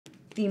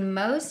The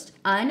most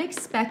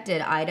unexpected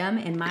item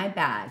in my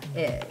bag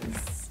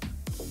is...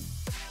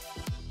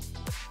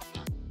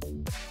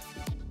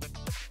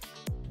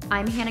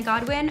 I'm Hannah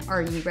Godwin.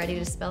 Are you ready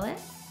to spill it?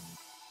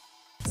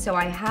 So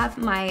I have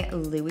my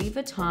Louis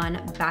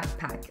Vuitton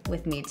backpack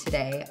with me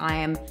today. I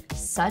am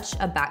such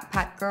a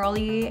backpack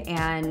girly,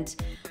 and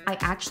I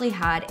actually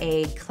had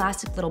a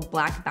classic little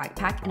black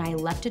backpack and I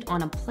left it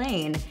on a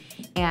plane,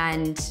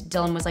 and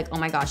Dylan was like, oh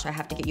my gosh, I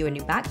have to get you a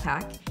new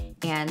backpack.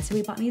 And so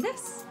he bought me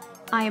this.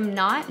 I am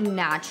not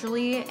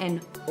naturally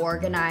an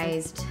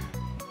organized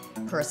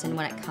person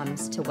when it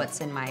comes to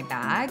what's in my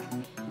bag,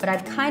 but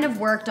I've kind of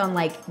worked on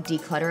like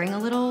decluttering a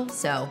little,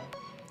 so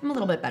I'm a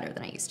little bit better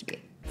than I used to be.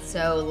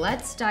 So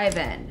let's dive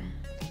in.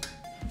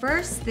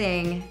 First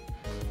thing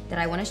that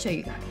I wanna show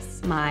you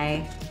guys,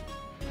 my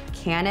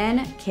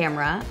Canon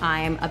camera.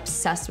 I'm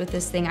obsessed with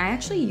this thing. I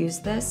actually use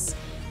this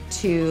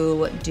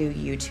to do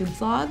YouTube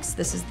vlogs.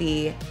 This is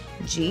the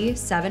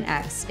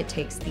G7X. It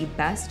takes the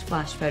best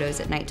flash photos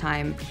at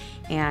nighttime,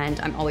 and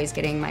I'm always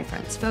getting my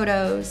friends'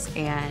 photos,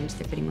 and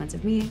they're getting ones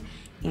of me,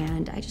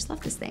 and I just love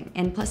this thing.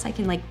 And plus I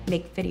can like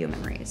make video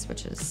memories,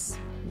 which is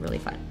really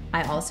fun.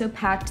 I also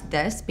packed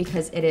this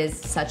because it is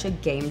such a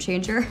game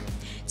changer.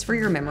 It's for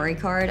your memory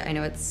card. I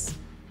know it's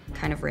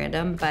kind of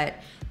random, but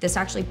this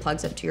actually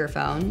plugs up to your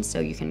phone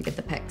so you can get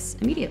the pics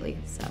immediately,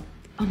 so.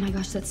 Oh my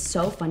gosh, that's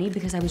so funny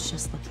because I was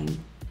just looking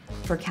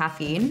for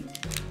caffeine.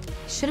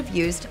 Should have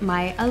used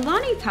my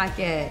Alani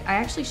packet. I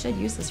actually should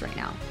use this right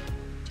now.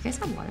 Do you guys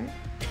have water?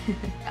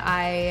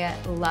 I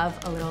love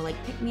a little like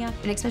pick-me-up,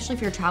 and especially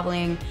if you're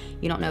traveling,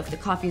 you don't know if the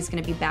coffee is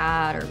gonna be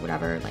bad or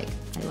whatever, like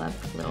I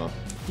love a little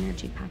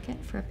energy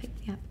packet for a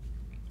pick-me-up.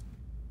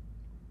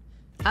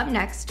 Up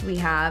next, we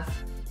have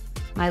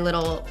my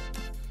little,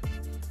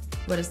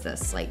 what is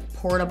this, like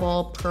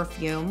portable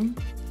perfume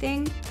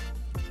thing.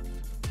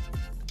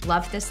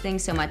 Love this thing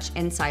so much.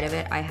 Inside of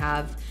it, I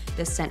have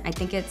this scent, I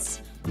think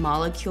it's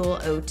Molecule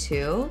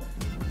 02.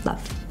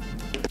 Love.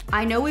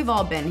 I know we've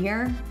all been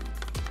here.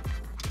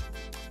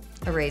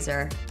 A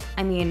razor.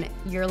 I mean,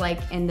 you're like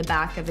in the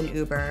back of an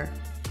Uber,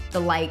 the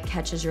light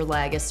catches your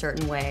leg a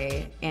certain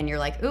way, and you're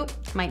like, oop,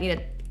 might need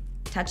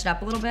to touch it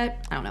up a little bit.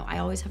 I don't know, I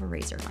always have a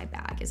razor in my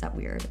bag. Is that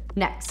weird?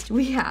 Next,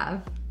 we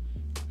have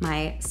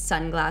my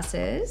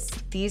sunglasses.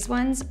 These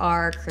ones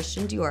are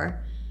Christian Dior.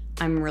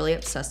 I'm really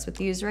obsessed with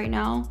these right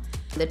now.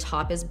 The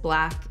top is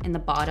black and the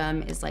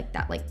bottom is like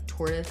that like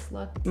tortoise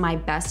look. My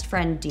best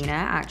friend Dina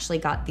actually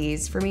got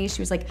these for me.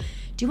 She was like,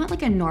 do you want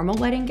like a normal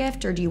wedding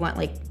gift, or do you want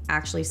like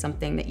actually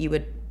something that you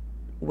would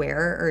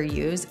wear or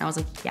use? And I was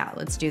like, yeah,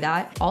 let's do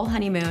that. All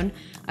honeymoon,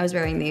 I was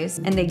wearing these,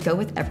 and they go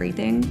with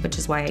everything, which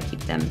is why I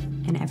keep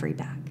them in every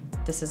bag.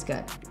 This is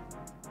good.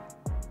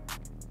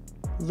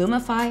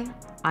 Lumify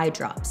eye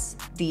drops.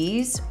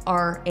 These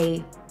are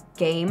a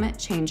game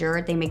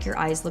changer. They make your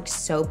eyes look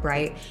so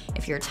bright.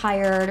 If you're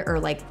tired or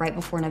like right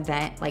before an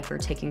event, like you're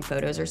taking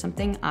photos or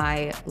something,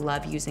 I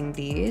love using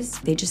these.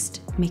 They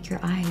just make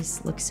your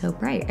eyes look so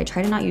bright. I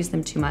try to not use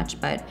them too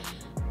much, but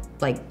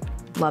like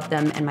love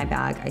them in my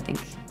bag. I think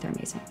they're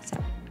amazing,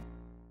 so.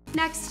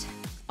 Next,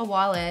 a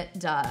wallet,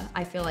 duh.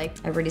 I feel like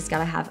everybody's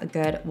gotta have a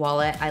good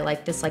wallet. I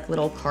like this like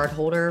little card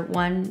holder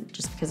one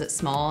just because it's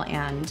small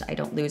and I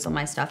don't lose all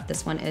my stuff.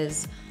 This one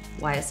is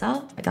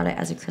YSL. I got it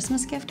as a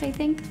Christmas gift, I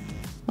think,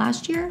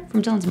 last year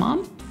from Dylan's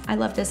mom. I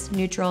love this,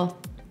 neutral,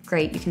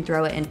 great. You can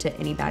throw it into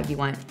any bag you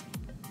want.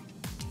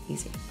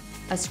 Easy.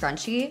 A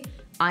scrunchie.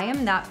 I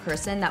am that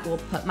person that will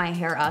put my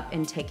hair up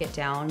and take it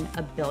down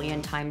a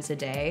billion times a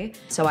day.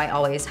 So I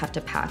always have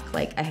to pack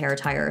like a hair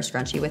tie or a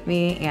scrunchie with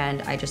me,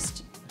 and I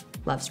just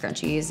love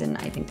scrunchies and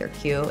I think they're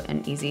cute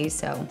and easy,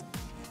 so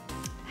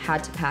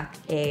had to pack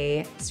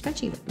a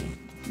scrunchie with me.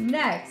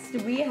 Next,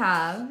 we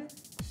have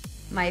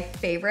my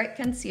favorite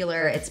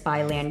concealer. It's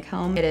by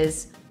Lancome. It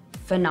is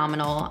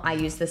phenomenal. I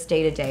use this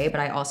day to day, but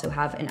I also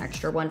have an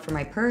extra one for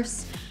my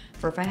purse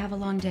for if I have a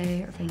long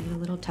day or if I need a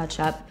little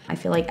touch up. I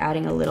feel like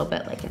adding a little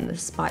bit like in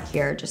this spot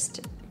here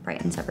just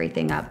brightens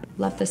everything up.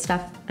 Love this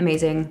stuff,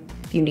 amazing.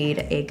 If you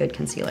need a good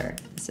concealer,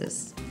 this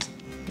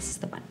is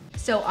the one.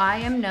 So I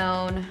am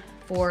known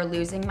for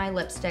losing my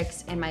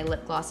lipsticks and my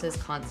lip glosses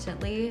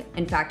constantly.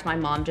 In fact, my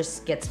mom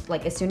just gets,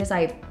 like as soon as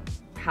I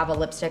have a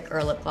lipstick or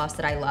a lip gloss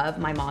that I love,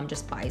 my mom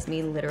just buys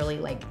me literally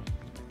like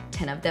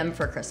 10 of them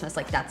for Christmas.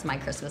 Like that's my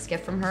Christmas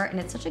gift from her, and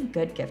it's such a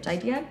good gift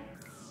idea.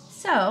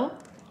 So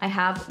I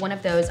have one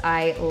of those.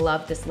 I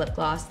love this lip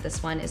gloss.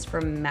 This one is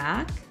from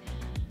MAC.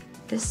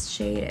 This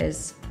shade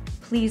is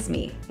Please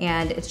Me,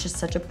 and it's just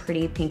such a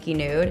pretty pinky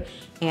nude,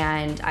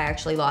 and I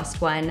actually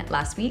lost one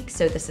last week,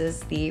 so this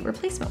is the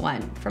replacement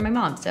one from my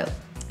mom, so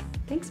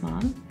thanks,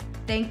 Mom.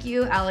 Thank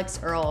you, Alex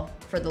Earl,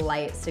 for the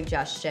light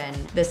suggestion.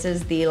 This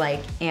is the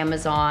like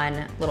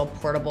Amazon little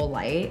portable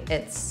light.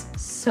 It's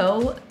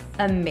so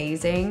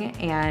amazing,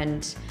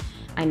 and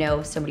I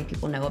know so many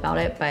people know about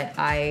it, but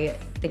I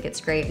think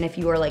it's great. And if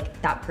you are like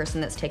that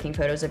person that's taking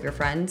photos of your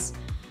friends,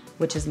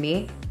 which is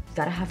me, you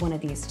gotta have one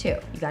of these too.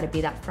 You gotta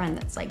be that friend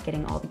that's like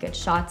getting all the good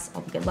shots,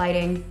 all the good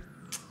lighting.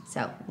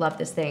 So love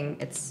this thing,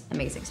 it's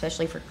amazing,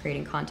 especially for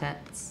creating content,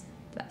 it's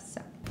the best.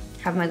 So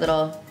Have my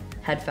little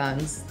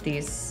headphones.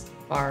 These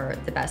are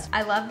the best.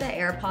 I love the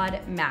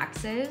AirPod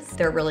Maxes.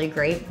 They're really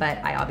great, but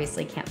I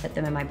obviously can't fit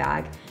them in my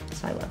bag.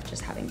 So I love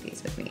just having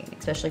these with me,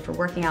 especially for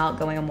working out,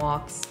 going on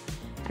walks.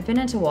 I've been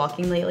into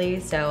walking lately,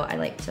 so I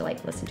like to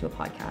listen to a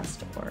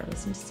podcast or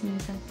listen to some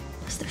music.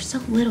 Because they're so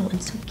little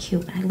and so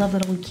cute, and I love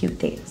little and cute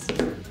things.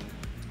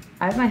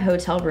 I have my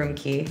hotel room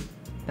key,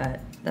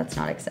 but that's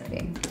not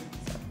exciting.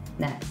 So,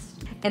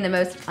 next. And the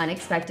most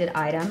unexpected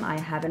item I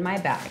have in my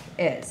bag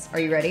is, are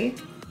you ready?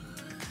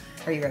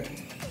 Are you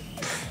ready?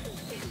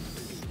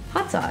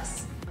 Hot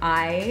sauce.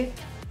 I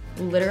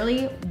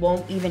literally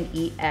won't even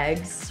eat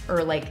eggs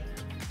or like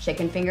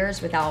chicken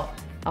fingers without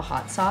a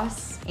hot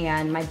sauce.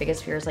 And my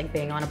biggest fear is like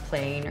being on a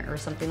plane or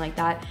something like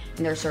that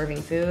and they're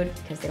serving food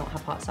because they don't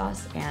have hot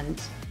sauce.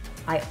 And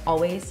I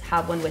always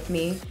have one with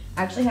me.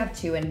 I actually have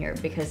two in here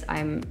because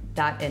I'm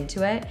that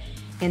into it.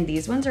 And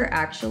these ones are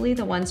actually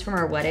the ones from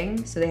our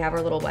wedding. So they have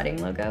our little wedding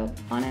logo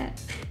on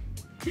it,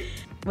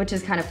 which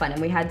is kind of fun.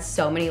 And we had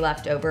so many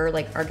left over.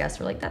 Like our guests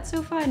were like, that's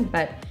so fun.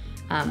 But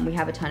we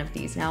have a ton of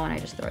these now and I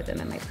just throw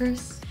them in my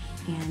purse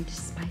and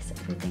just spice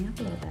everything up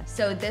a little bit.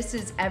 So this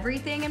is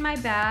everything in my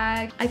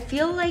bag. I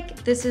feel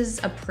like this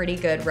is a pretty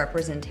good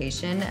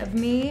representation of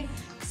me.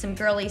 Some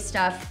girly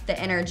stuff, the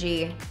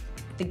energy,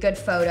 the good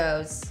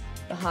photos,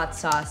 the hot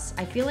sauce.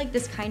 I feel like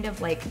this kind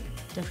of like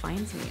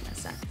defines me in a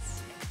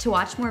sense. To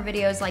watch more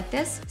videos like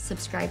this,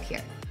 subscribe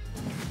here.